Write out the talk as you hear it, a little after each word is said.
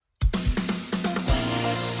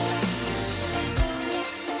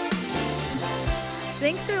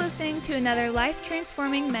Thanks for listening to another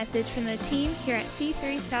life-transforming message from the team here at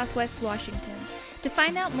C3 Southwest Washington. To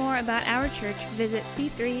find out more about our church, visit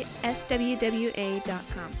c3swwa.com.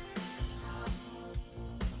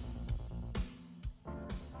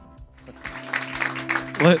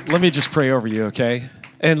 Let me just pray over you, okay?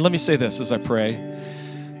 And let me say this as I pray.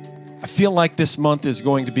 I feel like this month is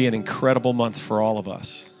going to be an incredible month for all of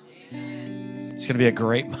us. It's going to be a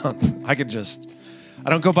great month. I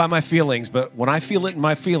don't go by my feelings, but when I feel it in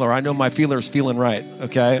my feeler, I know my feeler is feeling right,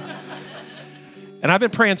 okay? And I've been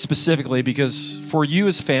praying specifically because for you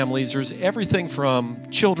as families, there's everything from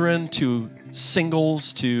children to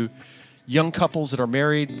singles to young couples that are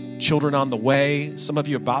married, children on the way, some of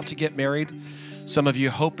you about to get married, some of you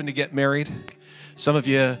hoping to get married, some of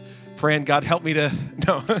you praying, God, help me to,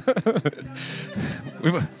 no.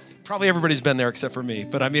 Probably everybody's been there except for me,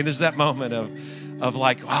 but I mean, there's that moment of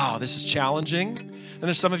like, wow, this is challenging. And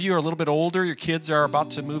there's some of you are a little bit older, your kids are about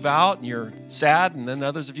to move out and you're sad, and then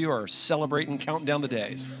others of you are celebrating, counting down the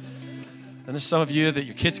days. And there's some of you that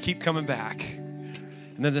your kids keep coming back.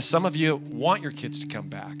 And then there's some of you want your kids to come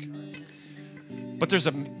back. But there's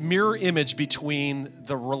a mirror image between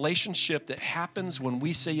the relationship that happens when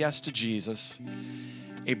we say yes to Jesus.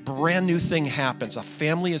 A brand new thing happens. A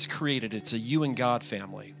family is created. It's a you and God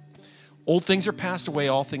family. Old things are passed away.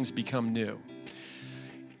 All things become new.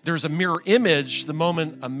 There's a mirror image the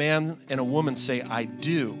moment a man and a woman say, I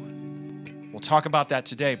do. We'll talk about that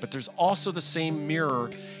today. But there's also the same mirror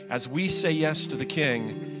as we say yes to the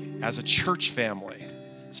King as a church family.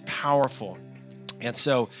 It's powerful. And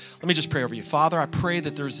so let me just pray over you. Father, I pray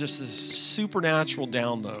that there's this supernatural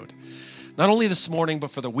download, not only this morning, but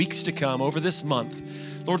for the weeks to come, over this month,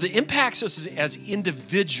 Lord, that impacts us as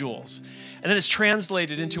individuals, and then it's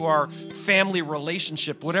translated into our family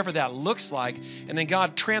relationship, whatever that looks like, and then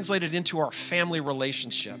God translated into our family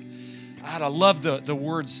relationship. God, I love the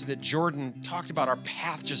words that Jordan talked about, our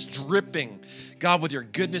path just dripping, God, with your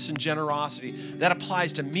goodness and generosity. That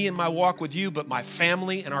applies to me and my walk with you, but my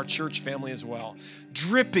family and our church family as well.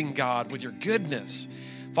 Dripping, God, with your goodness.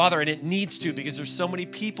 Father, and it needs to, because there's so many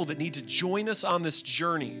people that need to join us on this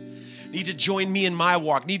journey, need to join me in my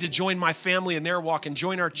walk, need to join my family in their walk, and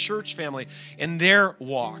join our church family in their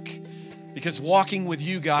walk. Because walking with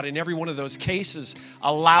you, God, in every one of those cases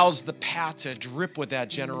allows the path to drip with that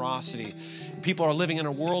generosity. People are living in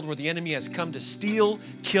a world where the enemy has come to steal,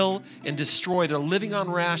 kill, and destroy. They're living on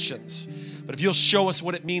rations. But if you'll show us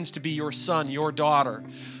what it means to be your son, your daughter,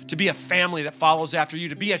 to be a family that follows after you,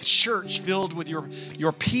 to be a church filled with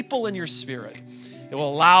your people and your spirit, it will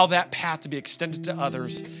allow that path to be extended to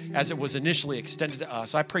others as it was initially extended to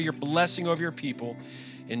us. I pray your blessing over your people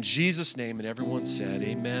in Jesus' name. And everyone said,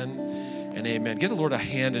 amen and amen. Give the Lord a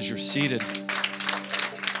hand as you're seated.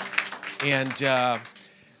 And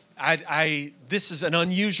this is an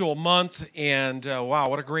unusual month, and wow,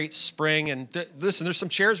 what a great spring. And listen, there's some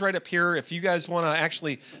chairs right up here. If you guys want to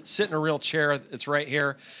actually sit in a real chair, it's right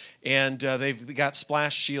here. And they've got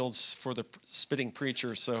splash shields for the spitting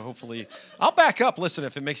preacher, so hopefully I'll back up, listen,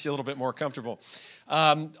 if it makes you a little bit more comfortable.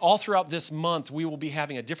 All throughout this month, we will be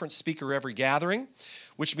having a different speaker every gathering,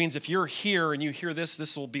 which means if you're here and you hear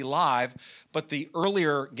this will be live. But the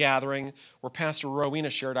earlier gathering where Pastor Rowena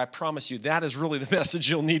shared, I promise you, that is really the message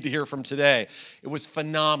you'll need to hear from today. It was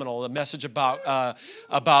phenomenal. A message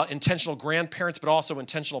about intentional grandparents, but also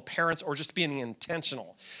intentional parents, or just being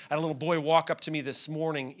intentional. I had a little boy walk up to me this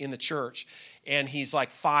morning in the church, and he's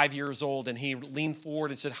like 5 years old, and he leaned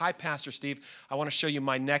forward and said, hi, Pastor Steve, I want to show you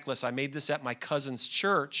my necklace. I made this at my cousin's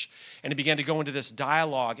church. And he began to go into this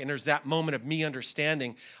dialogue, and there's that moment of me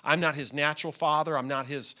understanding I'm not his natural father, I'm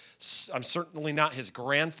certainly not his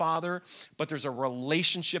grandfather, but there's a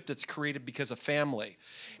relationship that's created because of family.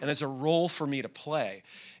 And there's a role for me to play.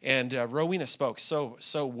 And Rowena spoke so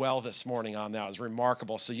well this morning on that. It was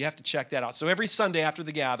remarkable. So you have to check that out. So every Sunday after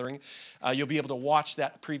the gathering, you'll be able to watch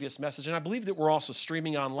that previous message. And I believe that we're also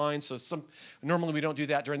streaming online. So normally we don't do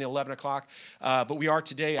that during the 11 o'clock, but we are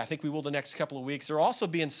today. I think we will the next couple of weeks. There will also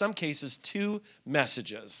be, in some cases, 2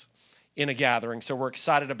 messages in a gathering. So we're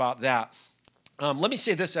excited about that. Let me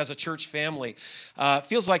say this as a church family. It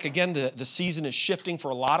feels like, again, the season is shifting for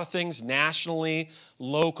a lot of things nationally,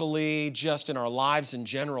 locally, just in our lives in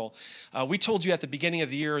general. We told you at the beginning of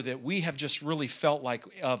the year that we have just really felt like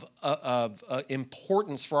of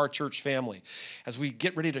importance for our church family as we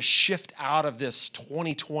get ready to shift out of this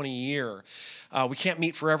 2020 year. We can't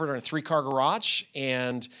meet forever in a 3-car garage,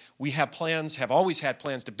 and we have always had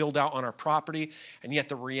plans to build out on our property, and yet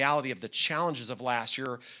the reality of the challenges of last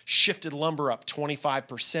year shifted lumber up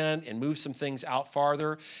 25% and moved some things out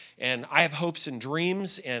farther. And I have hopes and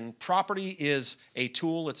dreams, and property is a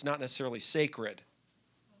tool. It's not necessarily sacred.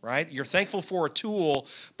 right? You're thankful for a tool,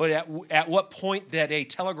 but at what point that a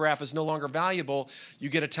telegraph is no longer valuable, you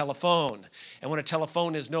get a telephone. And when a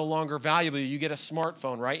telephone is no longer valuable, you get a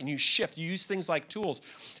smartphone, right? And you shift. You use things like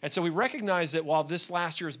tools. And so we recognize that while this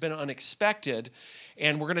last year has been unexpected,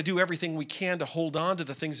 and we're going to do everything we can to hold on to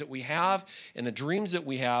the things that we have and the dreams that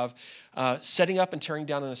we have, setting up and tearing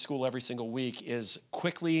down in a school every single week is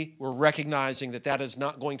quickly, we're recognizing that that is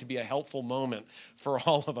not going to be a helpful moment for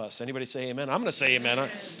all of us. Anybody say amen? I'm going to say amen.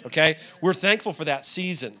 Okay? We're thankful for that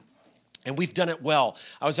season. And we've done it well.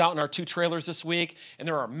 I was out in our 2 trailers this week, and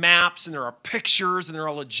there are maps, and there are pictures, and there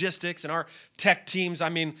are logistics, and our tech teams. I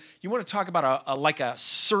mean, you want to talk about a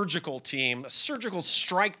surgical team, a surgical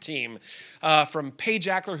strike team, from Paige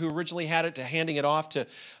Ackler, who originally had it, to handing it off to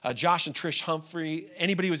Josh and Trish Humphrey.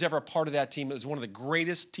 Anybody who was ever a part of that team, it was one of the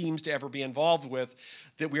greatest teams to ever be involved with,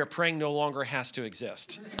 that we are praying no longer has to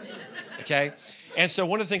exist. Okay? And so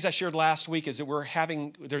one of the things I shared last week is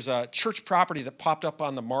that there's a church property that popped up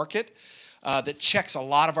on the market that checks a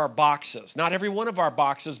lot of our boxes. Not every one of our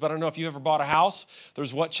boxes, but I don't know if you ever bought a house.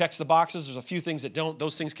 There's what checks the boxes. There's a few things that don't.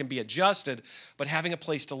 Those things can be adjusted, but having a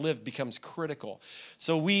place to live becomes critical.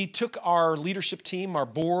 So we took our leadership team, our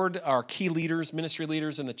board, our key leaders, ministry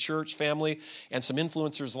leaders in the church family, and some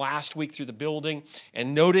influencers last week through the building,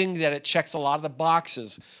 and noting that it checks a lot of the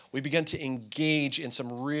boxes, we began to engage in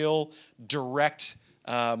some real direct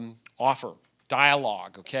offer.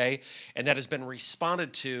 Dialogue, okay? And that has been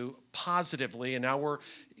responded to positively, and now we're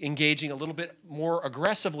engaging a little bit more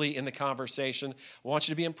aggressively in the conversation. I want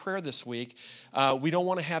you to be in prayer this week. We don't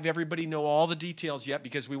want to have everybody know all the details yet,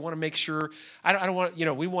 because we want to make sure,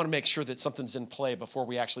 we want to make sure that something's in play before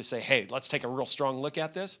we actually say, hey, let's take a real strong look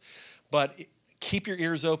at this. But keep your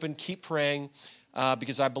ears open, keep praying,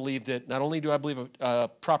 because I believe that not only do I believe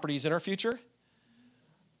property is in our future,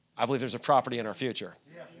 I believe there's a property in our future.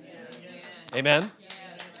 Amen? Yes.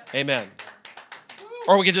 Amen.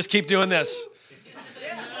 Or we can just keep doing this.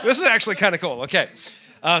 This is actually kind of cool. Okay.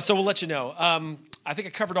 So we'll let you know. I think I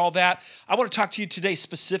covered all that. I want to talk to you today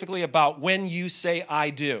specifically about when you say I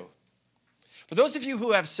do. For those of you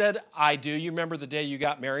who have said I do, you remember the day you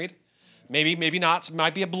got married? Maybe not. It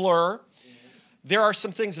might be a blur. There are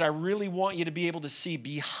some things that I really want you to be able to see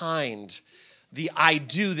behind the I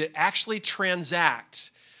do that actually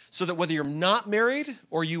transact, so that whether you're not married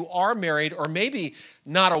or you are married, or maybe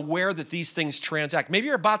not aware that these things transact. Maybe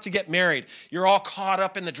you're about to get married. You're all caught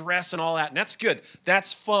up in the dress and all that, and that's good.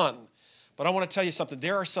 That's fun. But I want to tell you something.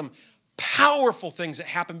 There are some powerful things that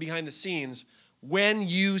happen behind the scenes when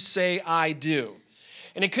you say I do.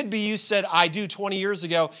 And it could be you said I do 20 years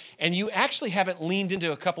ago, and you actually haven't leaned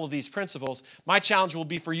into a couple of these principles. My challenge will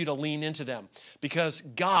be for you to lean into them, because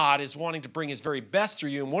God is wanting to bring his very best through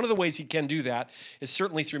you. And one of the ways he can do that is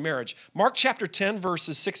certainly through marriage. Mark chapter 10,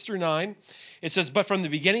 verses 6 through 9, it says, "But from the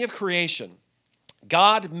beginning of creation,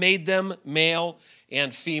 God made them male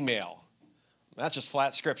and female." That's just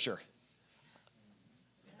flat scripture.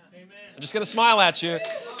 Amen. I'm just going to smile at you.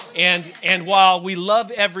 And while we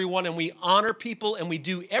love everyone and we honor people and we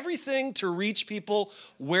do everything to reach people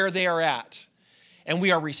where they are at, and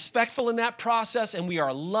we are respectful in that process and we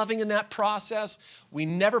are loving in that process, we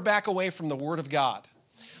never back away from the Word of God.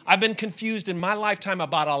 I've been confused in my lifetime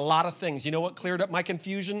about a lot of things. You know what cleared up my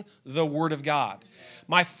confusion? The Word of God.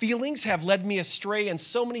 My feelings have led me astray in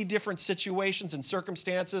so many different situations and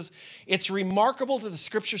circumstances. It's remarkable that the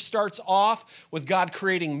Scripture starts off with God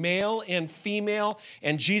creating male and female,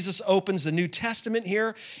 and Jesus opens the New Testament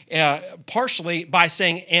here partially by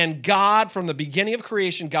saying, "And God, from the beginning of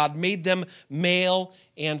creation, God made them male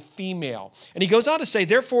and female." And he goes on to say,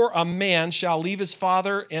 "Therefore a man shall leave his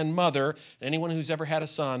father and mother." And anyone who's ever had a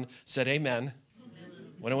son said amen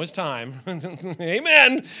when it was time.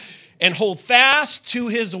 Amen. "And hold fast to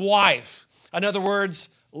his wife." In other words,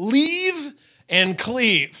 leave and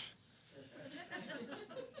cleave.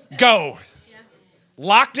 Go.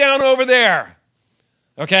 Lock down over there.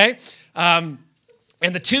 Okay? "And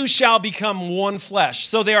the two shall become one flesh."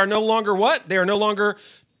 So they are no longer what? They are no longer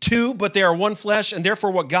two, but they are one flesh. "And therefore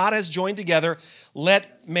what God has joined together,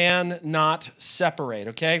 let man not separate."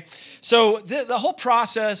 Okay? So the whole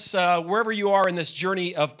process, wherever you are in this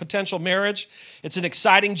journey of potential marriage, it's an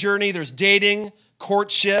exciting journey. There's dating,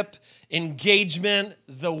 courtship, engagement,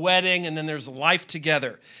 the wedding, and then there's life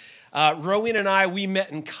together. Rowena and I, we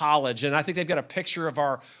met in college, and I think they've got a picture of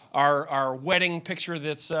our wedding picture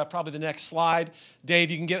that's probably the next slide. Dave,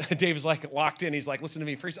 you can get, Dave is like locked in. He's like, listen to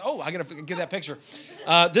me. First, I got to get that picture.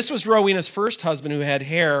 This was Rowena's first husband who had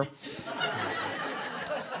hair.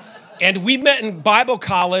 And we met in Bible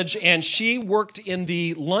college, and she worked in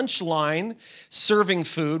the lunch line serving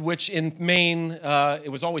food, which in Maine,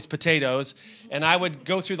 it was always potatoes. And I would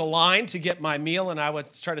go through the line to get my meal, and I would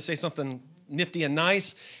try to say something nifty and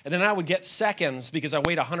nice, and then I would get seconds because I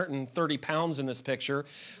weighed 130 pounds in this picture.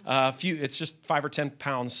 It's just 5 or 10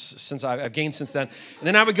 pounds since I've gained since then. And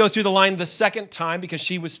then I would go through the line the second time because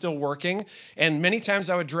she was still working, and many times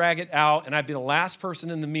I would drag it out, and I'd be the last person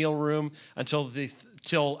in the meal room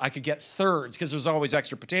till I could get thirds because there's always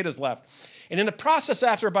extra potatoes left. And in the process,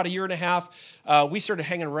 after about a year and a half, we started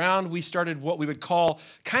hanging around. We started what we would call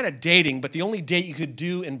kind of dating, but the only date you could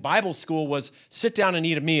do in Bible school was sit down and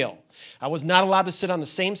eat a meal. I was not allowed to sit on the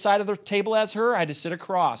same side of the table as her. I had to sit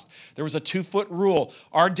across. There was a 2-foot rule.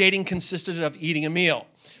 Our dating consisted of eating a meal.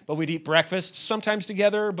 But we'd eat breakfast sometimes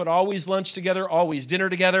together, but always lunch together, always dinner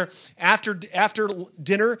together. After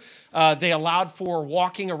dinner, they allowed for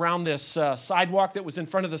walking around this sidewalk that was in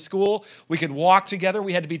front of the school. We could walk together.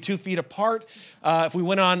 We had to be 2 feet apart. If we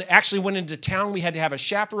went into town, we had to have a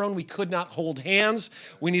chaperone. We could not hold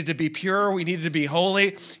hands. We needed to be pure. We needed to be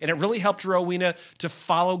holy. And it really helped Rowena to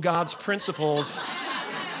follow God's principles.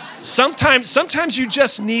 Sometimes you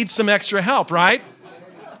just need some extra help, right?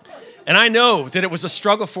 And I know that it was a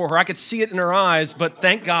struggle for her. I could see it in her eyes, but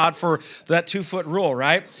thank God for that 2-foot rule,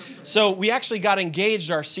 right? So we actually got engaged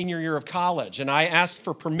our senior year of college, and I asked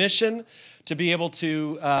for permission to be able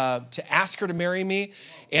to ask her to marry me.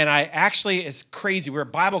 And it's crazy. We were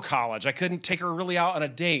at Bible college. I couldn't take her really out on a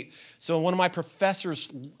date. So in one of my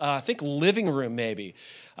professors', I think living room maybe,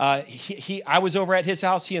 I was over at his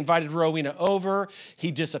house. He invited Rowena over. He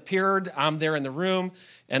disappeared. I'm there in the room,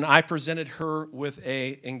 and I presented her with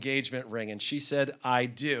a engagement ring, and she said, "I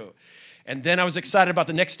do." And then I was excited about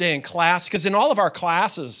the next day in class, because in all of our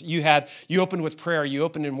classes, you opened with prayer, you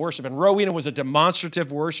opened in worship. And Rowena was a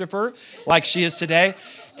demonstrative worshiper, like she is today.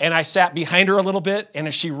 And I sat behind her a little bit, and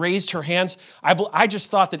as she raised her hands, I just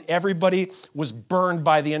thought that everybody was burned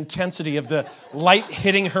by the intensity of the light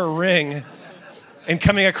hitting her ring and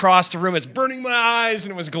coming across the room. It's burning my eyes,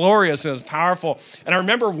 and it was glorious, and it was powerful. And I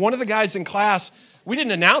remember one of the guys in class, we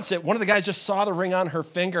didn't announce it, one of the guys just saw the ring on her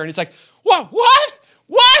finger, and he's like, "Whoa, what?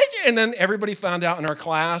 What?" And then everybody found out in our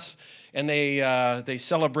class, and they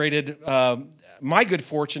celebrated my good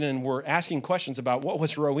fortune and were asking questions about what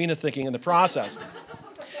was Rowena thinking in the process.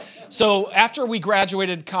 So after we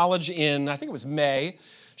graduated college in, I think it was May,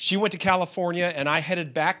 she went to California, and I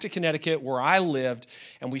headed back to Connecticut where I lived,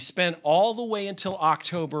 and we spent all the way until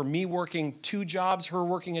October, me working 2 jobs, her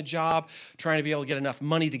working a job, trying to be able to get enough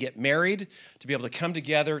money to get married, to be able to come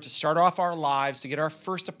together, to start off our lives, to get our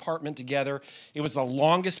first apartment together. It was the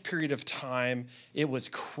longest period of time. It was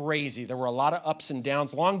crazy. There were a lot of ups and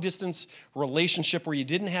downs. Long-distance relationship where you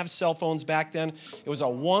didn't have cell phones back then. It was a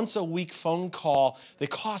once-a-week phone call that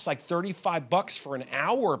cost like $35 for an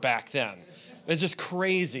hour back then. It's just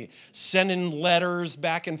crazy, sending letters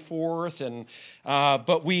back and forth.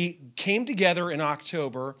 But we came together in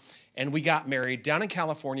October, and we got married down in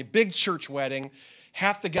California, big church wedding.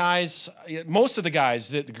 Most of the guys,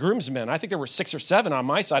 the groomsmen, I think there were 6 or 7 on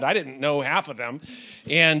my side. I didn't know half of them.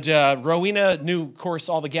 And Rowena knew, of course,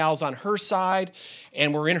 all the gals on her side,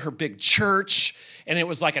 and we're in her big church. And it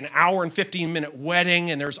was like an hour and 15-minute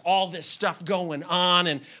wedding, and there's all this stuff going on.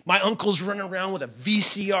 And my uncle's running around with a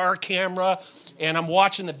VCR camera, and I'm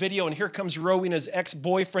watching the video, and here comes Rowena's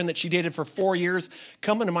ex-boyfriend that she dated for 4 years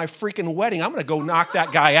coming to my freaking wedding. I'm going to go knock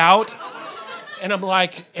that guy out. And I'm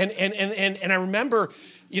like, and I remember,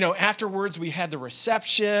 afterwards we had the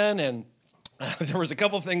reception, and there was a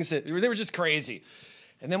couple things they were just crazy.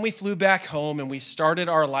 And then we flew back home, and we started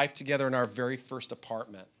our life together in our very first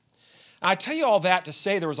apartment. I tell you all that to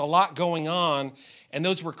say there was a lot going on, and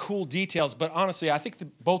those were cool details. But honestly, I think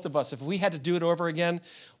that both of us, if we had to do it over again,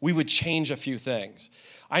 we would change a few things.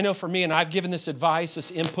 I know for me, and I've given this advice,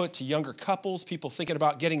 this input to younger couples, people thinking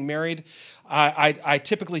about getting married. I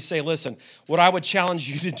typically say, listen, what I would challenge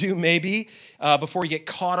you to do maybe before you get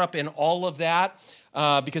caught up in all of that,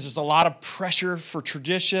 because there's a lot of pressure for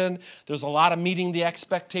tradition. There's a lot of meeting the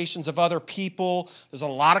expectations of other people. There's a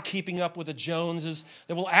lot of keeping up with the Joneses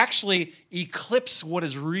that will actually eclipse what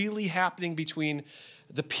is really happening between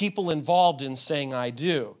the people involved in saying I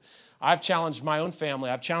do. I've challenged my own family.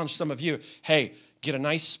 I've challenged some of you. Hey, get a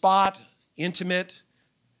nice spot, intimate,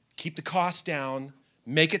 keep the cost down,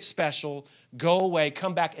 make it special, go away,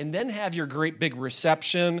 come back, and then have your great big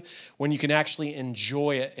reception when you can actually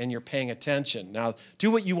enjoy it and you're paying attention. Now,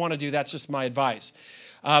 do what you want to do. That's just my advice.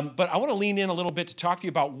 But I want to lean in a little bit to talk to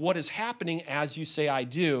you about what is happening as you say I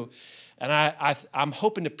do. And I'm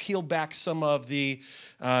hoping to peel back some of the,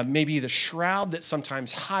 maybe the shroud that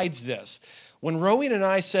sometimes hides this. When Rowena and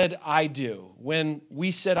I said I do, when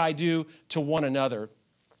we said I do to one another,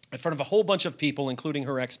 in front of a whole bunch of people, including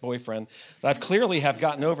her ex-boyfriend, that I've clearly have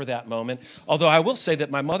gotten over that moment. Although I will say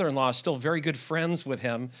that my mother-in-law is still very good friends with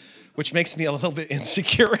him, which makes me a little bit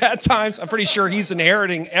insecure at times. I'm pretty sure he's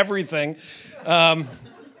inheriting everything.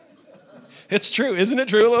 It's true, isn't it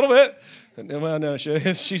true a little bit? Well, no,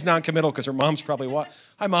 she's non-committal because her mom's probably,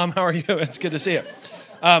 hi, Mom, how are you? It's good to see you.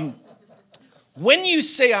 When you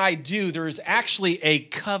say I do, there is actually a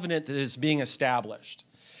covenant that is being established.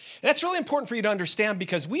 And that's really important for you to understand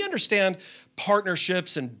because we understand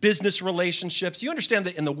partnerships and business relationships. You understand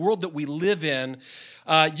that in the world that we live in,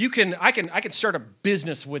 I can start a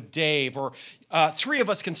business with Dave, or three of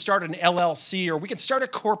us can start an LLC, or we can start a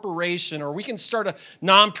corporation, or we can start a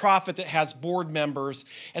nonprofit that has board members.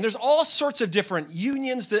 And there's all sorts of different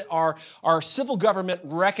unions that our civil government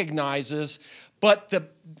recognizes, but the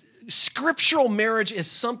scriptural marriage is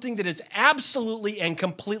something that is absolutely and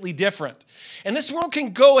completely different. And this world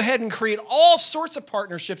can go ahead and create all sorts of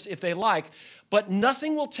partnerships if they like, but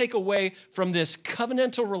nothing will take away from this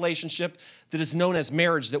covenantal relationship that is known as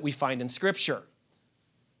marriage that we find in Scripture.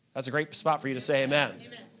 That's a great spot for you to say amen.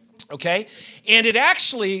 Amen. Okay? And it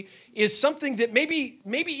actually is something that maybe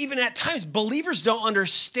even at times believers don't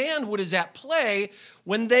understand what is at play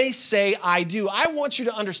when they say, I do. I want you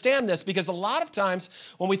to understand this because a lot of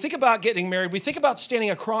times when we think about getting married, we think about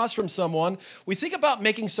standing across from someone, we think about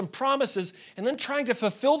making some promises and then trying to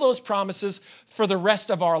fulfill those promises for the rest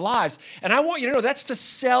of our lives. And I want you to know that's to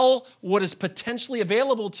sell what is potentially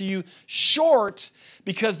available to you short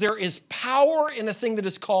because there is power in a thing that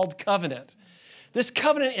is called covenant. This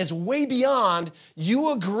covenant is way beyond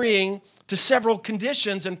you agreeing to several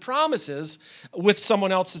conditions and promises with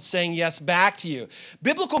someone else that's saying yes back to you.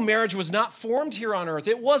 Biblical marriage was not formed here on earth.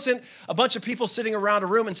 It wasn't a bunch of people sitting around a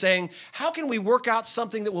room and saying, how can we work out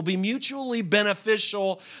something that will be mutually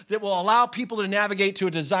beneficial, that will allow people to navigate to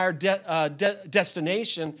a desired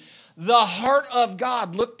destination? The heart of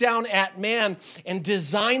God looked down at man and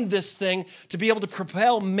designed this thing to be able to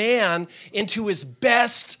propel man into his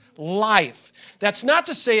best life. That's not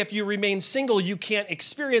to say if you remain single, you can't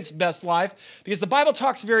experience best life, because the Bible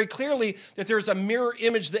talks very clearly that there's a mirror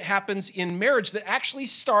image that happens in marriage that actually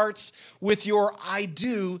starts with your I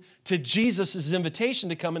do to Jesus' invitation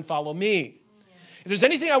to come and follow me. If there's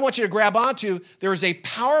anything I want you to grab onto, there is a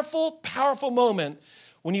powerful, powerful moment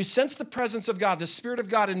when you sense the presence of God, the Spirit of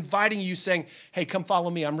God inviting you, saying, hey, come follow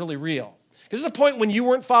me, I'm really real. This is a point when you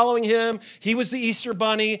weren't following him. He was the Easter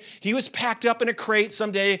bunny. He was packed up in a crate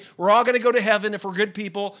someday. We're all going to go to heaven if we're good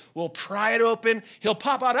people. We'll pry it open. He'll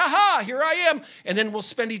pop out, aha, here I am. And then we'll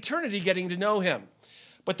spend eternity getting to know him.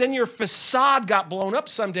 But then your facade got blown up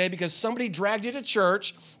someday because somebody dragged you to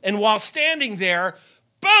church. And while standing there,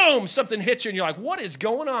 boom, something hit you. And you're like, what is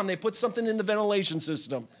going on? They put something in the ventilation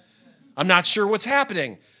system. I'm not sure what's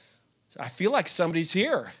happening. I feel like somebody's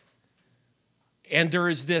here. And there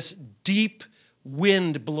is this deep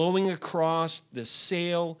wind blowing across the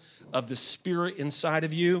sail of the Spirit inside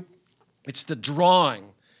of you. It's the drawing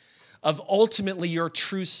of ultimately your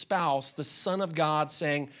true spouse, the Son of God,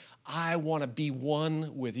 saying, I want to be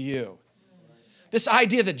one with you. This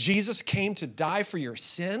idea that Jesus came to die for your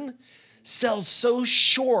sin sells so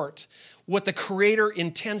short what the Creator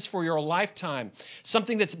intends for your lifetime,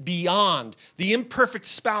 something that's beyond the imperfect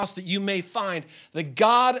spouse that you may find. The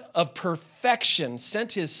God of perfection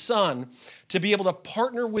sent his Son to be able to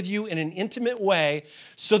partner with you in an intimate way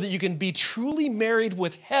so that you can be truly married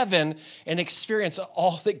with heaven and experience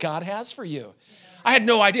all that God has for you. I had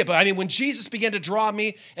no idea, but I mean, when Jesus began to draw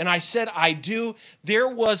me and I said, I do, there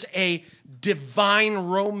was a divine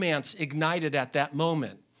romance ignited at that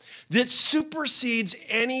moment that supersedes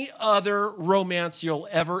any other romance you'll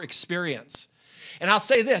ever experience. And I'll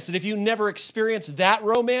say this, that if you never experience that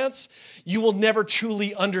romance, you will never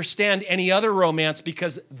truly understand any other romance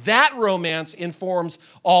because that romance informs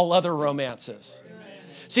all other romances.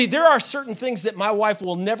 See, there are certain things that my wife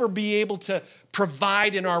will never be able to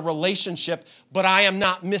provide in our relationship, but I am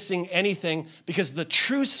not missing anything because the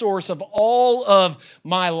true source of all of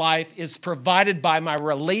my life is provided by my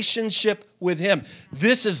relationship with him.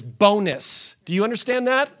 This is bonus. Do you understand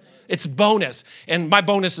that? It's bonus. And my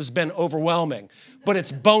bonus has been overwhelming, but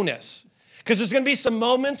it's bonus. Because there's going to be some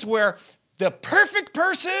moments where the perfect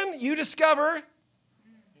person you discover,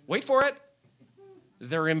 wait for it,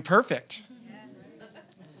 they're imperfect.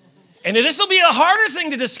 And this will be a harder thing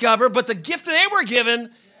to discover, but the gift that they were given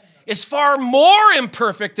is far more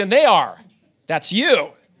imperfect than they are. That's you.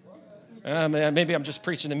 Maybe I'm just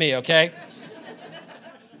preaching to me, okay?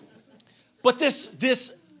 But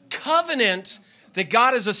this covenant that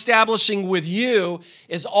God is establishing with you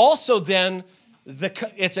is also then,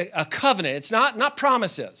 it's a covenant. It's not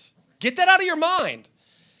promises. Get that out of your mind.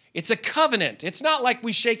 It's a covenant. It's not like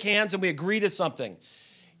we shake hands and we agree to something.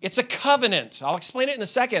 It's a covenant. I'll explain it in a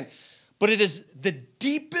second. But it is the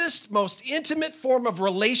deepest, most intimate form of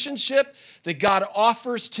relationship that God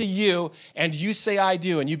offers to you, and you say, I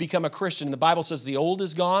do, and you become a Christian. And the Bible says the old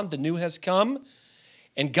is gone, the new has come,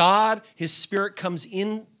 and God, his Spirit comes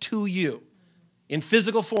into you in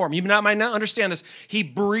physical form. You might not understand this. He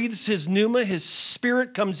breathes his pneuma, his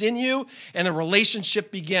Spirit comes in you, and a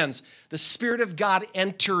relationship begins. The Spirit of God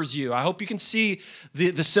enters you. I hope you can see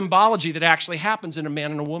the symbology that actually happens in a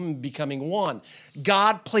man and a woman becoming one.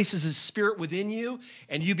 God places his Spirit within you,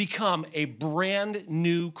 and you become a brand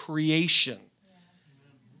new creation.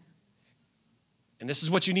 And this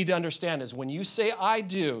is what you need to understand is when you say I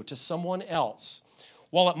do to someone else,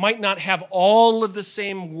 while it might not have all of the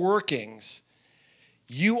same workings,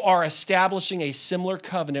 you are establishing a similar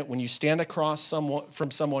covenant when you stand across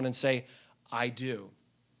from someone and say, I do.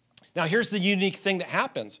 Now, here's the unique thing that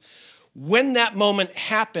happens. When that moment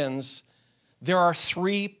happens, there are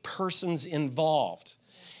three persons involved.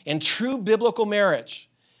 In true biblical marriage,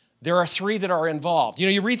 there are three that are involved. You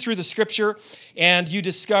know, you read through the scripture and you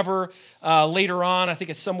discover later on, I think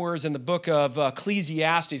it's somewhere in the book of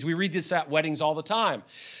Ecclesiastes. We read this at weddings all the time.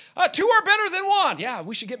 Two are better than one. Yeah,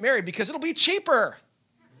 we should get married because it'll be cheaper.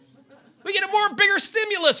 We get a bigger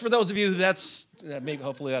stimulus for those of you maybe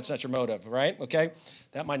hopefully that's not your motive, right? Okay?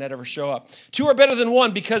 That might not ever show up. Two are better than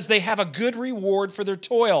one because they have a good reward for their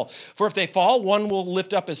toil. For if they fall, one will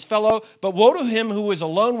lift up his fellow. But woe to him who is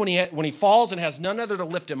alone when he falls and has none other to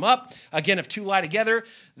lift him up. Again, if two lie together,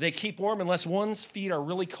 they keep warm unless one's feet are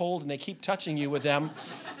really cold and they keep touching you with them.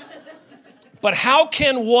 But how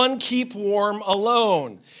can one keep warm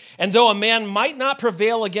alone? And though a man might not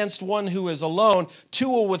prevail against one who is alone, two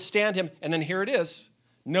will withstand him. And then here it is.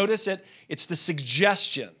 Notice it. It's the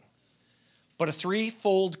suggestion. But a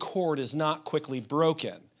threefold cord is not quickly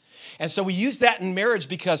broken. And so we use that in marriage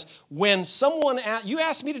because when you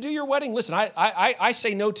ask me to do your wedding, listen, I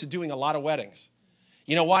say no to doing a lot of weddings.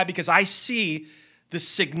 You know why? Because I see the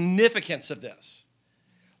significance of this.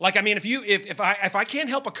 Like, I mean, if I can't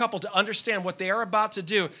help a couple to understand what they are about to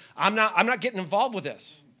do, I'm not getting involved with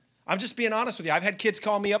this. I'm just being honest with you. I've had kids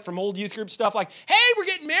call me up from old youth group stuff like, hey, we're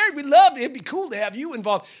getting married. We love it. It'd be cool to have you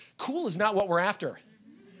involved. Cool is not what we're after,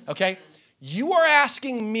 okay? You are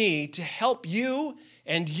asking me to help you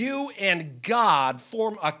and God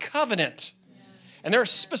form a covenant. And there are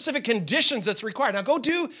specific conditions that's required. Now, go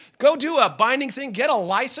do a binding thing, get a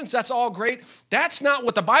license. That's all great. That's not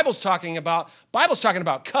what the Bible's talking about. Bible's talking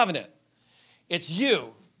about covenant. It's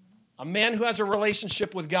you, a man who has a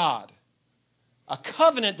relationship with God, a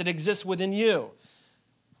covenant that exists within you,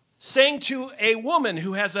 saying to a woman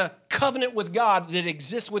who has a covenant with God that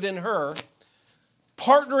exists within her,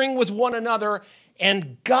 partnering with one another,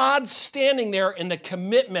 and God standing there in the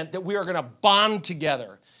commitment that we are going to bond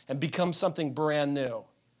together and become something brand new.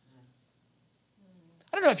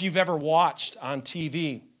 I don't know if you've ever watched on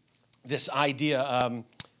TV this idea,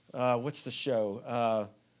 what's the show,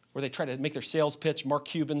 where they try to make their sales pitch, Mark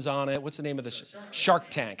Cuban's on it. What's the name of the show? Shark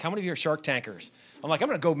Tank. How many of you are Shark Tankers? I'm like, I'm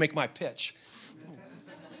going to go make my pitch.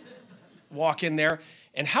 Walk in there.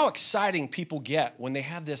 And how exciting people get when they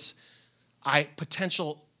have this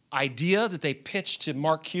potential idea that they pitch to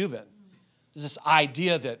Mark Cuban. There's this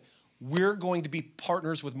idea that we're going to be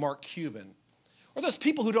partners with Mark Cuban. Or those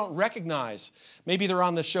people who don't recognize, maybe they're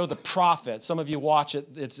on the show The Prophet. Some of you watch it.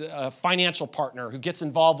 It's a financial partner who gets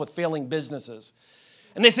involved with failing businesses.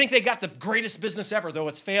 And they think they got the greatest business ever, though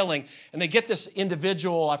it's failing. And they get this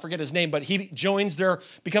individual, I forget his name, but he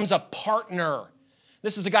becomes a partner.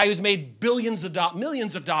 This is a guy who's made millions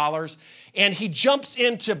of dollars, and he jumps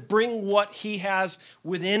in to bring what he has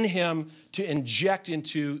within him to inject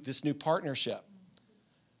into this new partnership.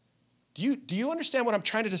 Do you understand what I'm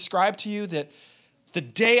trying to describe to you? That the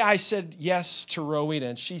day I said yes to Rowena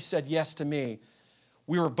and she said yes to me,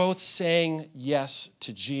 we were both saying yes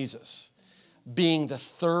to Jesus, being the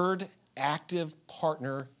third active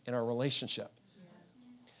partner in our relationship.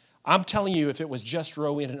 I'm telling you, if it was just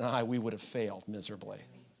Rowena and I, we would have failed miserably.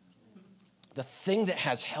 The thing that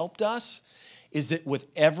has helped us is that with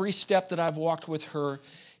every step that I've walked with her,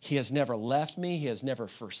 he has never left me. He has never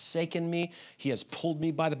forsaken me. He has pulled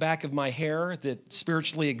me by the back of my hair that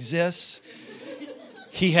spiritually exists.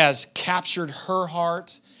 He has captured her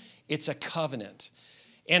heart. It's a covenant.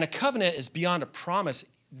 And a covenant is beyond a promise.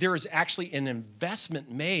 There is actually an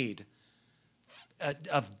investment made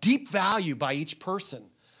of deep value by each person.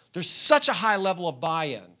 There's such a high level of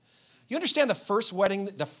buy-in. You understand the first wedding,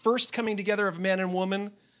 the first coming together of man and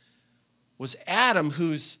woman was Adam,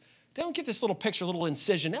 who's, don't get this little picture, little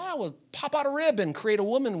incision. We'll pop out a rib and create a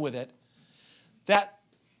woman with it. That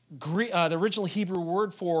the original Hebrew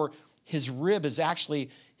word for his rib is actually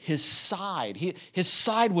his side. His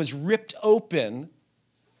side was ripped open,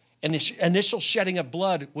 and the initial shedding of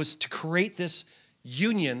blood was to create this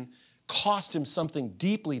union, cost him something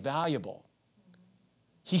deeply valuable.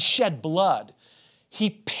 He shed blood. He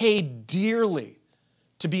paid dearly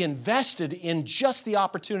to be invested in just the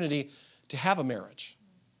opportunity to have a marriage.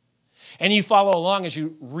 And you follow along as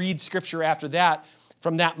you read Scripture after that.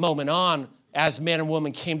 From that moment on, as man and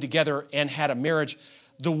woman came together and had a marriage,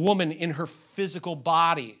 the woman in her physical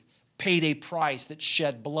body paid a price that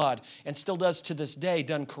shed blood, and still does to this day,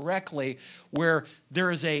 done correctly, where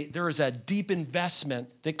there is a deep investment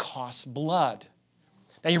that costs blood.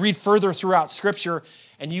 Now you read further throughout Scripture,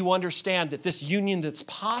 and you understand that this union that's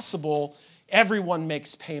possible, everyone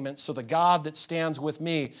makes payments. So the God that stands with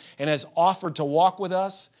me and has offered to walk with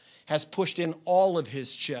us has pushed in all of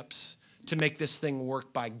his chips to make this thing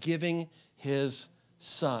work by giving his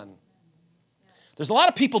son. There's a lot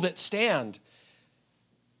of people that stand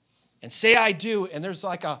and say, I do, and they're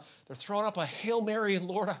throwing up a Hail Mary,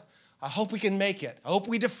 Lord, I hope we can make it. I hope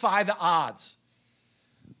we defy the odds.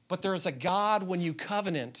 But there is a God, when you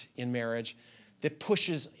covenant in marriage, that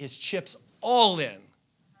pushes his chips all in.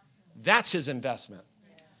 That's his investment.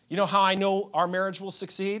 You know how I know our marriage will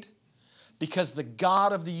succeed? Because the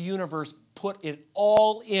God of the universe put it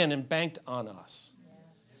all in and banked on us.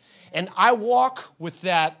 And I walk with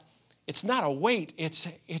that. It's not a weight, it's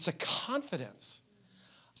a confidence.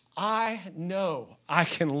 I know I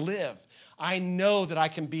can live. I know that I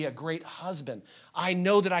can be a great husband. I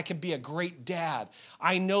know that I can be a great dad.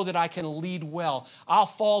 I know that I can lead well. I'll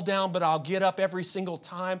fall down, but I'll get up every single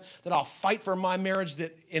time, that I'll fight for my marriage,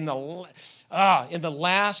 that in the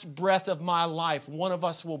last breath of my life, one of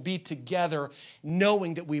us will be together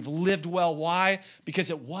knowing that we've lived well. Why? Because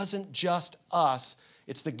it wasn't just us.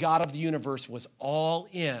 It's the God of the universe was all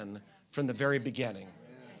in from the very beginning.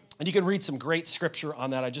 And you can read some great scripture on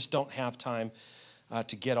that. I just don't have time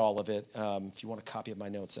to get all of it. If you want a copy of my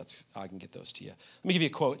notes, I can get those to you. Let me give you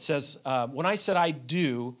a quote. It says, when I said I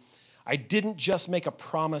do, I didn't just make a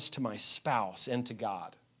promise to my spouse and to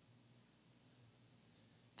God.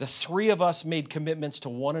 The three of us made commitments to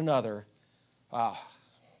one another that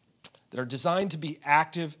are designed to be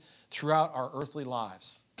active throughout our earthly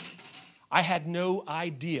lives. I had no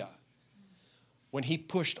idea when he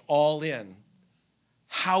pushed all in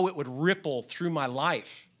how it would ripple through my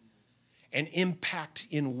life and impact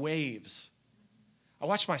in waves. I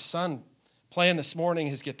watched my son playing this morning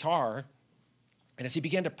his guitar, and as he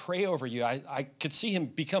began to pray over you, I could see him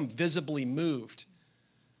become visibly moved.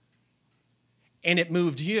 And it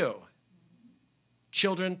moved you.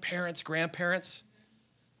 Children, parents, grandparents.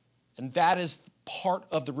 And that is part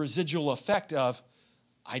of the residual effect of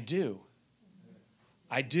I do.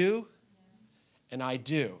 I do, and I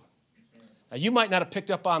do. Now, you might not have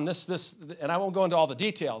picked up on this, and I won't go into all the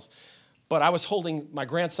details, but I was holding my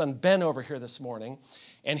grandson Ben over here this morning,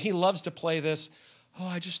 and he loves to play this,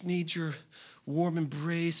 I just need your warm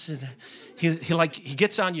embrace, and he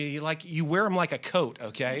gets on you, you wear him like a coat,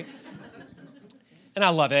 okay? And I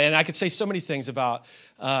love it, and I could say so many things about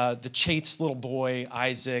the Chates little boy,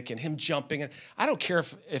 Isaac, and him jumping. And I don't care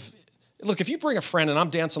if you bring a friend and I'm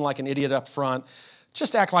dancing like an idiot up front,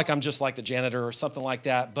 just act like I'm just like the janitor or something like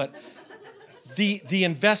that, but the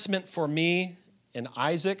investment for me in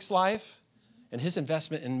Isaac's life and his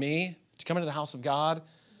investment in me to come into the house of God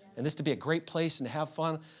and this to be a great place and to have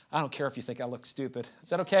fun, I don't care if you think I look stupid. Is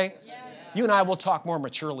that okay? Yeah. You and I will talk more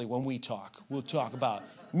maturely when we talk. We'll talk about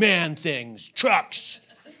man things, trucks.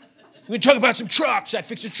 We're going to talk about some trucks. I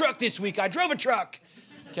fixed a truck this week. I drove a truck.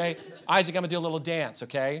 Okay? Isaac, I'm going to do a little dance,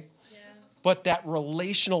 okay? Yeah. But that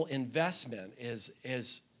relational investment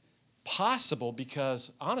is possible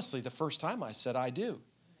because, honestly, the first time I said I do.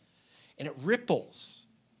 And it ripples.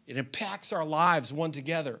 It impacts our lives one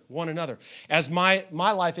another. As my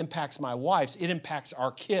life impacts my wife's, it impacts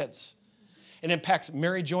our kids. It impacts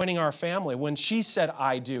Mary joining our family. When she said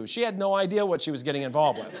I do, she had no idea what she was getting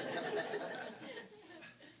involved with.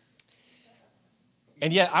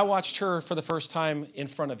 And yet I watched her for the first time in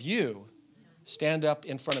front of you, stand up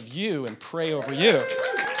in front of you and pray over you.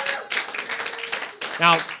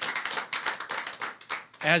 Now,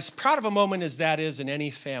 as proud of a moment as that is in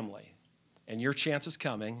any family, and your chance is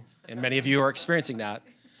coming, and many of you are experiencing that,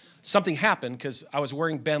 something happened because I was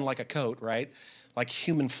wearing Ben like a coat, right? Like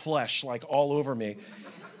human flesh, like all over me.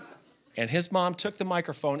 And his mom took the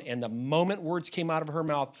microphone, and the moment words came out of her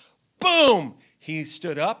mouth, boom, he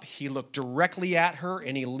stood up, he looked directly at her,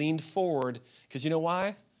 and he leaned forward. Because you know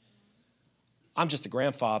why? I'm just a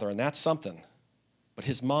grandfather, and that's something. But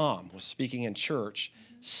his mom was speaking in church,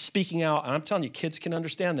 speaking out. And I'm telling you, kids can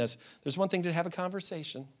understand this. There's one thing to have a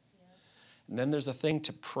conversation. And then there's a thing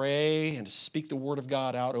to pray and to speak the word of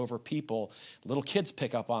God out over people. Little kids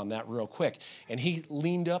pick up on that real quick. And he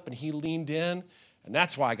leaned up and he leaned in. And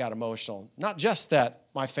that's why I got emotional. Not just that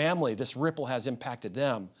my family, this ripple has impacted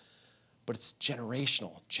them, but it's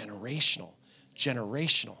generational, generational,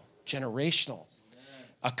 generational, generational.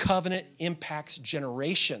 A covenant impacts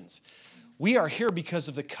generations. We are here because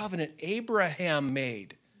of the covenant Abraham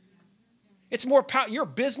made. It's more powerful. Your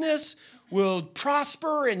business will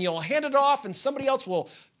prosper and you'll hand it off and somebody else will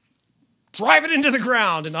drive it into the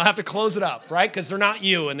ground and they'll have to close it up, right? Because they're not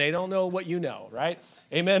you and they don't know what you know, right?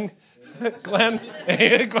 Amen? Glenn?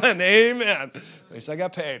 Glenn, amen. At least I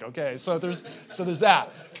got paid. Okay, so there's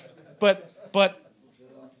that. But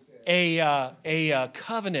a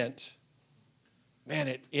covenant,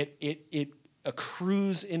 man, it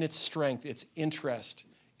accrues in its strength, its interest,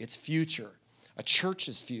 its future, a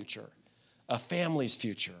church's future, a family's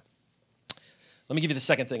future. Let me give you the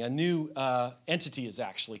second thing. A new entity is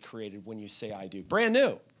actually created when you say I do. Brand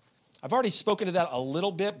new. I've already spoken to that a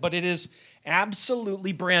little bit, but it is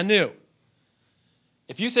absolutely brand new.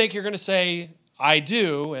 If you think you're going to say I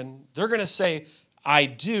do, and they're going to say I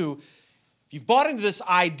do, you've bought into this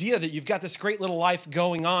idea that you've got this great little life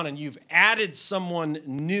going on and you've added someone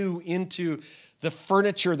new into the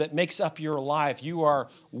furniture that makes up your life. You are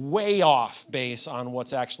way off base on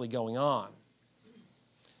what's actually going on.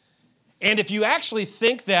 And if you actually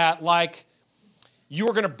think that, like,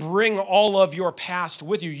 you're going to bring all of your past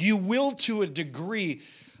with you, you will to a degree,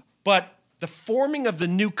 but the forming of the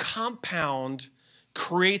new compound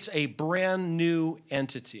creates a brand new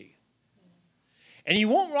entity. And you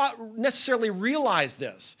won't necessarily realize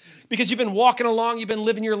this because you've been walking along, you've been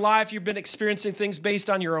living your life, you've been experiencing things based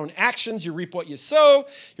on your own actions. You reap what you sow.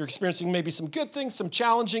 You're experiencing maybe some good things, some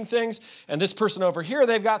challenging things. And this person over here,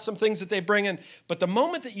 they've got some things that they bring in. But the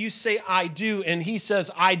moment that you say, I do, and he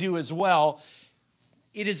says, I do as well,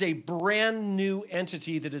 it is a brand new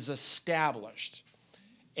entity that is established.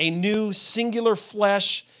 A new singular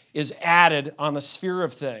flesh is added on the sphere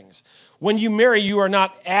of things. When you marry, you are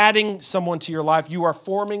not adding someone to your life. You are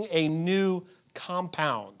forming a new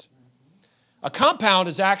compound. A compound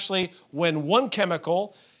is actually when one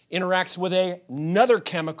chemical interacts with another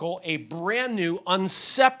chemical, a brand new,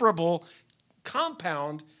 inseparable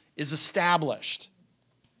compound is established.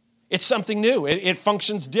 It's something new. It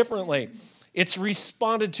functions differently. It's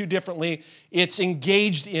responded to differently. It's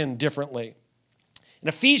engaged in differently. And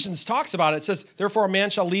Ephesians talks about it. It says, therefore a man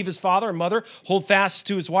shall leave his father and mother, hold fast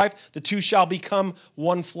to his wife. The two shall become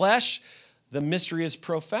one flesh. The mystery is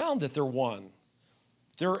profound that they're one.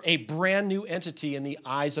 They're a brand new entity in the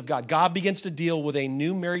eyes of God. God begins to deal with a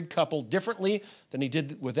new married couple differently than he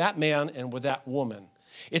did with that man and with that woman.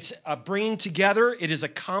 It's a bringing together. It is a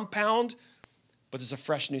compound, but there's a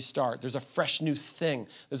fresh new start. There's a fresh new thing.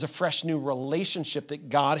 There's a fresh new relationship that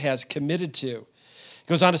God has committed to. It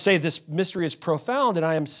goes on to say this mystery is profound, and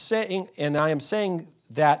I am saying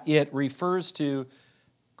that it refers to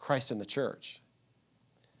Christ and the church.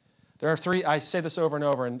 There are three. I say this over and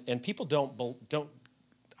over, and people don't.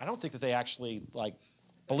 I don't think that they actually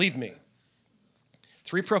believe me.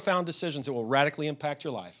 Three profound decisions that will radically impact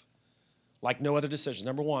your life, like no other decision.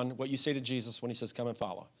 Number one, what you say to Jesus when he says, "Come and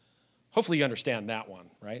follow." Hopefully, you understand that one,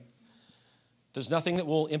 right? There's nothing that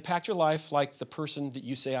will impact your life like the person that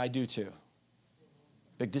you say "I do" to.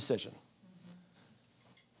 Big decision.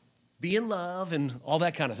 Be in love and all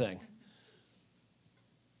that kind of thing.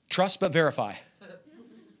 Trust but verify.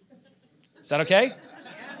 Is that okay?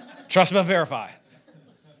 Trust but verify.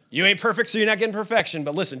 You ain't perfect, so you're not getting perfection.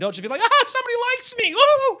 But listen, don't just be like, somebody likes me.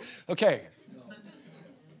 Woo! Okay.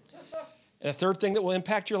 And a third thing that will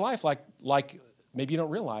impact your life, like maybe you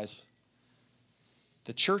don't realize,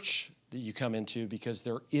 the church that you come into, because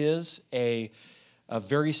there is a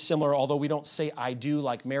very similar, although we don't say I do,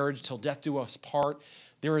 like marriage till death do us part,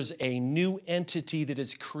 there is a new entity that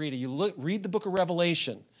is created. You read the book of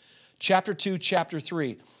Revelation, chapter 2, chapter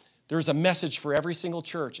 3. There's a message for every single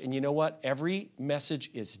church. And you know what? Every message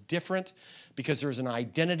is different because there's an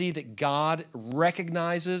identity that God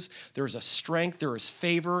recognizes. There's a strength, there is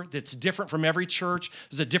favor that's different from every church.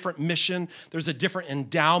 There's a different mission. There's a different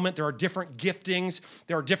endowment. There are different giftings.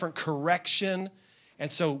 There are different correction. And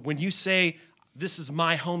so when you say, this is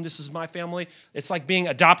my home, this is my family, it's like being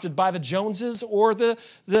adopted by the Joneses or the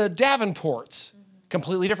Davenports.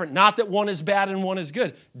 Completely different. Not that one is bad and one is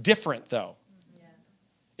good. Different, though.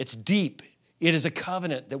 It's deep. It is a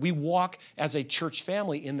covenant that we walk as a church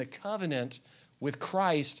family in the covenant with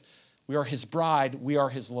Christ. We are his bride. We are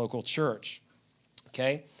his local church.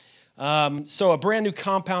 Okay? So a brand new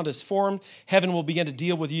compound is formed. Heaven will begin to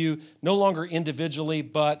deal with you no longer individually,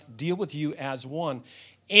 but deal with you as one.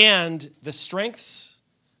 And the strengths,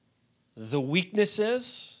 the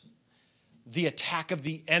weaknesses, the attack of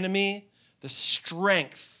the enemy, the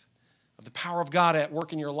strength of the power of God at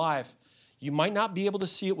work in your life, you might not be able to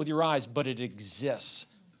see it with your eyes, but it exists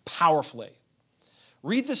powerfully.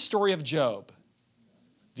 Read the story of Job.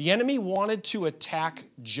 The enemy wanted to attack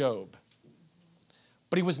Job,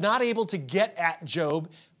 but he was not able to get at Job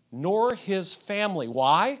nor his family.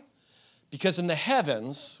 Why? Because in the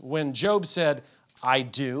heavens, when Job said, I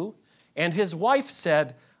do, and his wife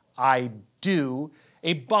said, I do,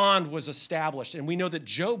 a bond was established. And we know that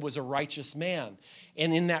Job was a righteous man.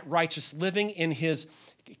 And in that righteous living, in his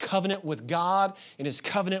covenant with God, in his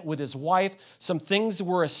covenant with his wife, some things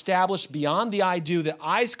were established beyond the I do that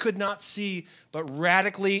eyes could not see, but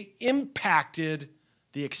radically impacted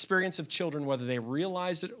the experience of children, whether they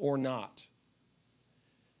realized it or not.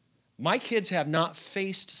 My kids have not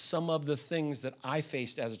faced some of the things that I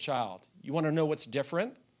faced as a child. You want to know what's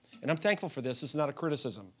different? And I'm thankful for this. This is not a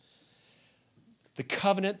criticism. The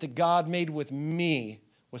covenant that God made with me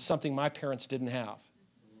was something my parents didn't have.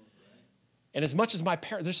 And as much as my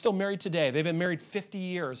parents, they're still married today. They've been married 50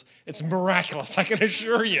 years. It's miraculous, I can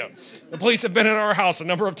assure you. The police have been in our house a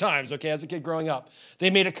number of times, okay, as a kid growing up. They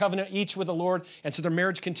made a covenant each with the Lord, and so their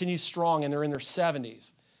marriage continues strong, and they're in their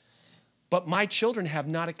 70s. But my children have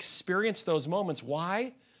not experienced those moments.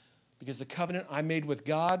 Why? Because the covenant I made with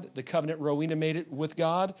God, the covenant Rowena made it with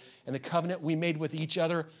God, and the covenant we made with each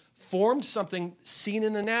other formed something seen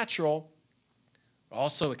in the natural,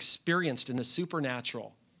 also experienced in the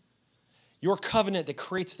supernatural. Your covenant that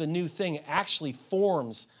creates the new thing actually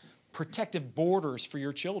forms protective borders for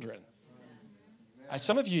your children.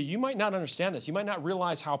 Some of you might not understand this. You might not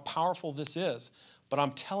realize how powerful this is, but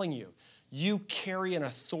I'm telling you, you carry an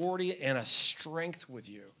authority and a strength with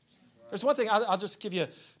you. There's one thing, I'll just give you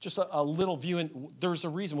just a little view, and there's a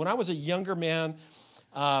reason. When I was a younger man,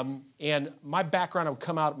 and my background would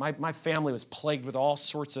come out, my family was plagued with all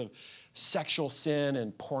sorts of sexual sin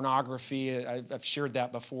and pornography. I've shared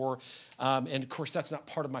that before. And of course, that's not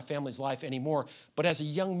part of my family's life anymore. But as a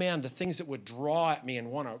young man, the things that would draw at me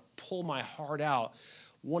and want to pull my heart out,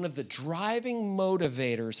 one of the driving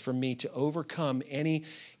motivators for me to overcome any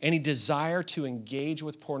desire to engage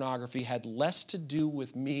with pornography had less to do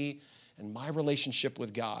with me and my relationship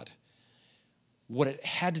with God. What it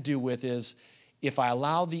had to do with is, if I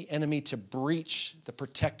allow the enemy to breach the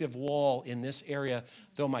protective wall in this area,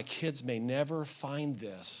 though my kids may never find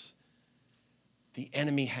this, the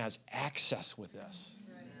enemy has access with this.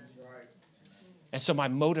 And so my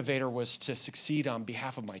motivator was to succeed on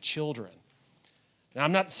behalf of my children. And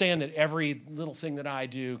I'm not saying that every little thing that I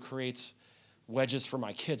do creates wedges for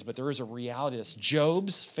my kids, but there is a reality to this.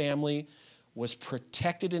 Job's family was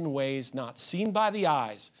protected in ways not seen by the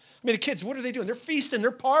eyes. I mean, the kids, what are they doing? They're feasting,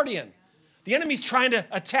 they're partying. The enemy's trying to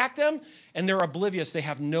attack them, and they're oblivious. They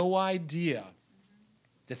have no idea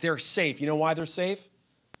that they're safe. You know why they're safe?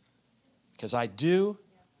 Because I do.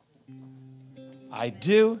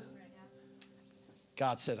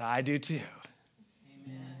 God said, I do too.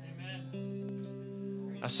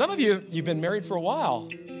 Now, some of you, you've been married for a while,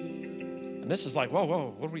 and this is like,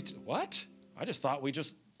 whoa, what? I just thought we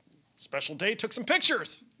just, special day, took some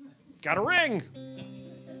pictures. Got a ring.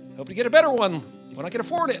 Hope to get a better one when I can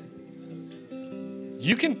afford it.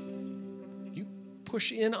 You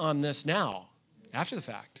push in on this now, after the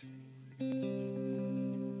fact.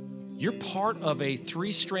 You're part of a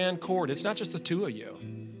 3-strand cord. It's not just the two of you.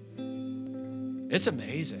 It's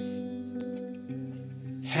amazing.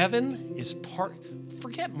 Heaven is part,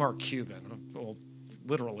 forget Mark Cuban, well,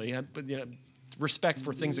 literally, but respect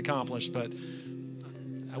for things accomplished, but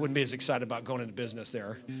I wouldn't be as excited about going into business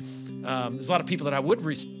there. There's a lot of people that I would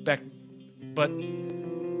respect, but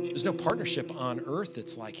there's no partnership on earth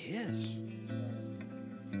that's like his.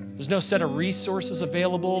 There's no set of resources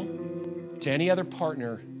available to any other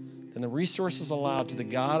partner than the resources allowed to the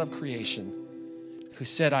God of creation who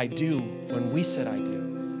said, I do, when we said I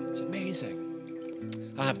do. It's amazing.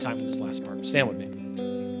 I don't have time for this last part. Stand with me.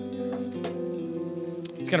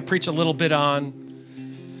 He's going to preach a little bit on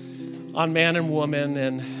man and woman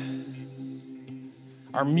and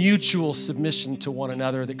our mutual submission to one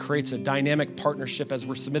another that creates a dynamic partnership as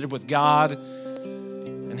we're submitted with God,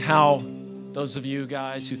 and how those of you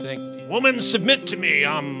guys who think, woman, submit to me,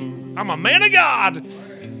 I'm a man of God.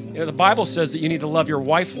 The Bible says that you need to love your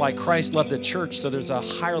wife like Christ loved the church, so there's a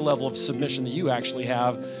higher level of submission that you actually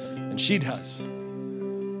have And she does.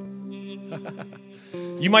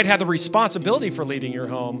 You might have the responsibility for leading your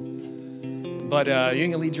home, but you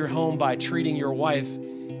ain't gonna lead your home by treating your wife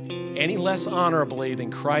any less honorably than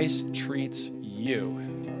Christ treats you.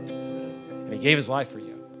 And he gave his life for you.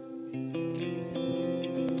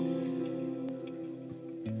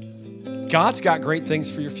 God's got great things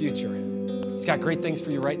for your future. He's got great things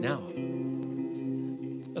for you right now.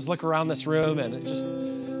 Let's look around this room and just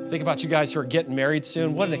think about you guys who are getting married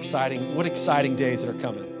soon. What exciting days that are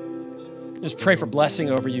coming. Just pray for blessing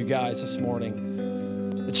over you guys this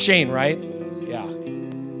morning. It's Shane, right? Yeah.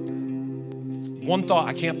 One thought,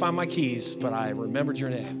 I can't find my keys, but I remembered your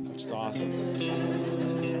name, which is awesome.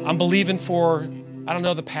 I'm believing for, I don't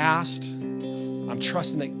know the past. I'm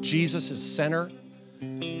trusting that Jesus is center.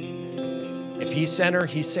 If he's center,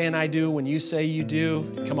 he's saying I do. When you say you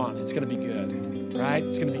do, come on, it's going to be good, right?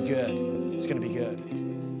 It's going to be good. It's going to be good.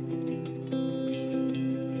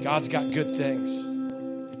 God's got good things.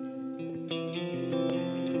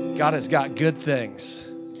 God has got good things.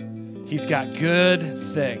 He's got good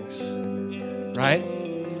things, right?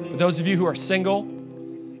 For those of you who are single,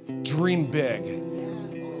 dream big.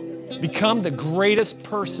 Become the greatest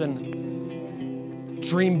person.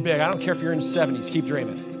 Dream big. I don't care if you're in your 70s, keep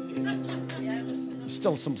dreaming. There's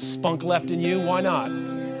still some spunk left in you, why not?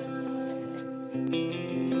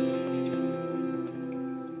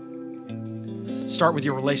 Start with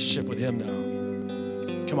your relationship with him,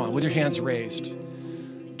 though. Come on, with your hands raised.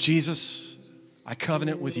 Jesus, I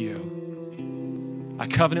covenant with you. I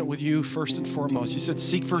covenant with you first and foremost. He said,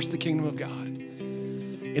 seek first the kingdom of God.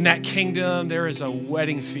 In that kingdom, there is a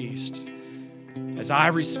wedding feast. As I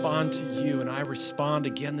respond to you and I respond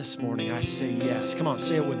again this morning, I say yes. Come on,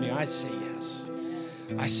 say it with me. I say yes.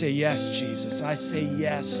 I say yes, Jesus. I say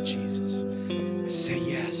yes, Jesus. I say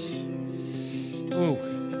yes. Ooh,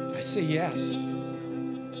 I say yes.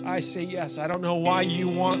 I say yes. I don't know why you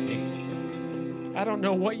want me. I don't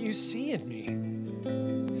know what you see in me.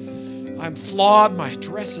 I'm flawed. My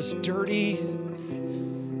dress is dirty.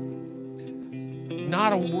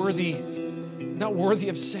 Not worthy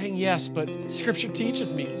of saying yes, but Scripture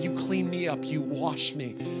teaches me, you clean me up, you wash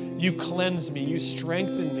me, you cleanse me, you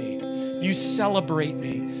strengthen me, you celebrate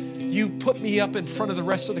me, you put me up in front of the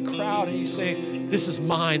rest of the crowd and you say, this is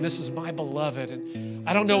mine, this is my beloved. And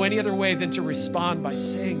I don't know any other way than to respond by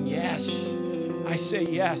saying yes. I say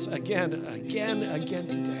yes again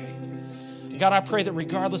today. God, I pray that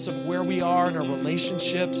regardless of where we are in our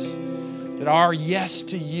relationships, that our yes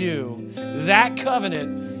to you, that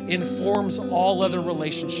covenant informs all other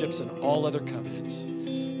relationships and all other covenants.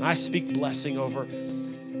 And I speak blessing over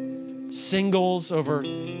singles, over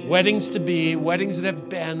weddings to be, weddings that have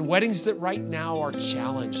been, weddings that right now are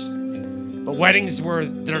challenged. But weddings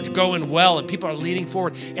that are going well and people are leaning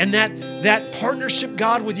forward. And that partnership,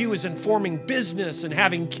 God, with you is informing business and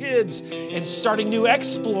having kids and starting new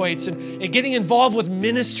exploits and getting involved with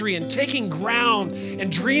ministry and taking ground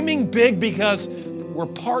and dreaming big because we're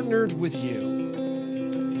partnered with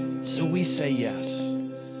you. So we say yes.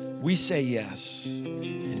 We say yes.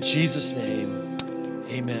 In Jesus' name,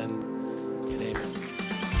 amen and amen.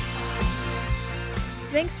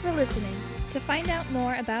 Thanks for listening. To find out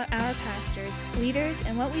more about our pastors, leaders,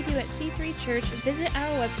 and what we do at C3 Church, visit our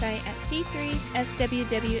website at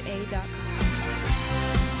c3swwa.com.